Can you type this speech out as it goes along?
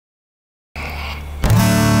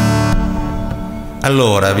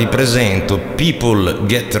Allora, vi presento People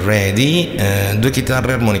Get Ready, 2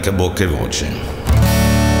 chitarre, armonica, bocca e voce.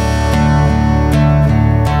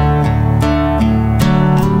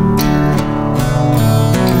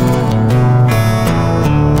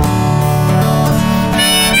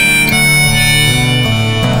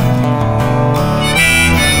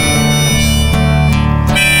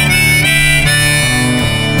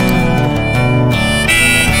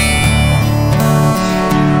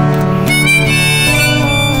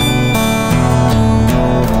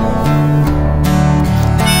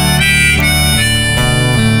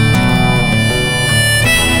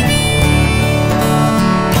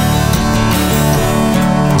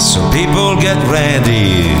 So people get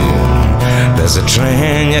ready, there's a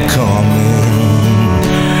train you're coming.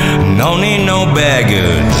 No need no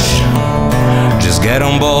baggage, just get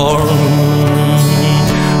on board.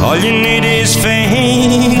 All you need is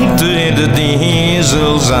faith to hit the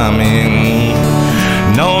diesel's humming.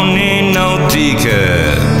 No need no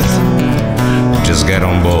ticket, just get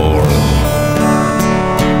on board.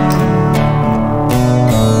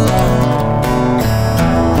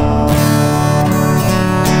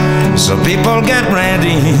 So people get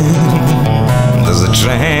ready, there's a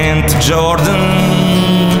train to Jordan,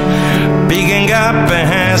 picking up a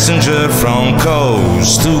passenger from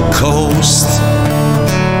coast to coast.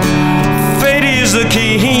 Fate is the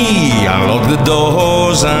key, unlock the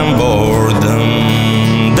doors and board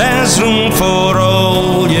them. There's room for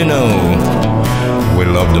all, you know, we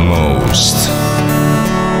love the most.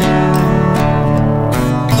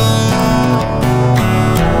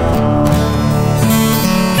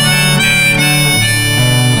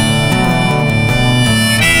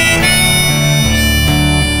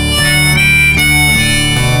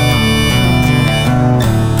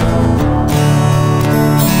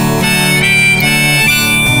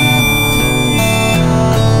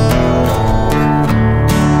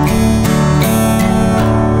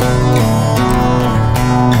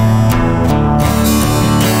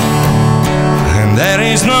 There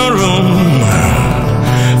is no room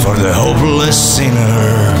for the hopeless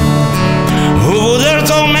sinner who would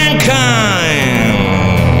hurt all mankind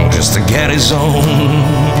just to get his own.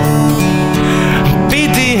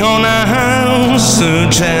 Pity on a house whose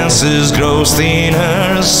chances grow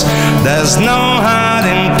thinner. There's no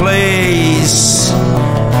hiding place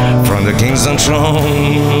from the king's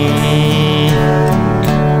throne.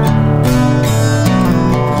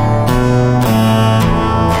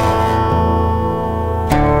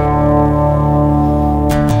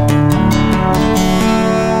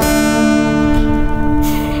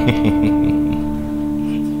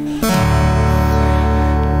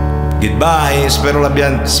 Goodbye, spero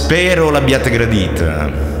l'abbiate gradita.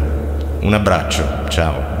 Un abbraccio,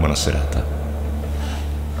 ciao, buona serata.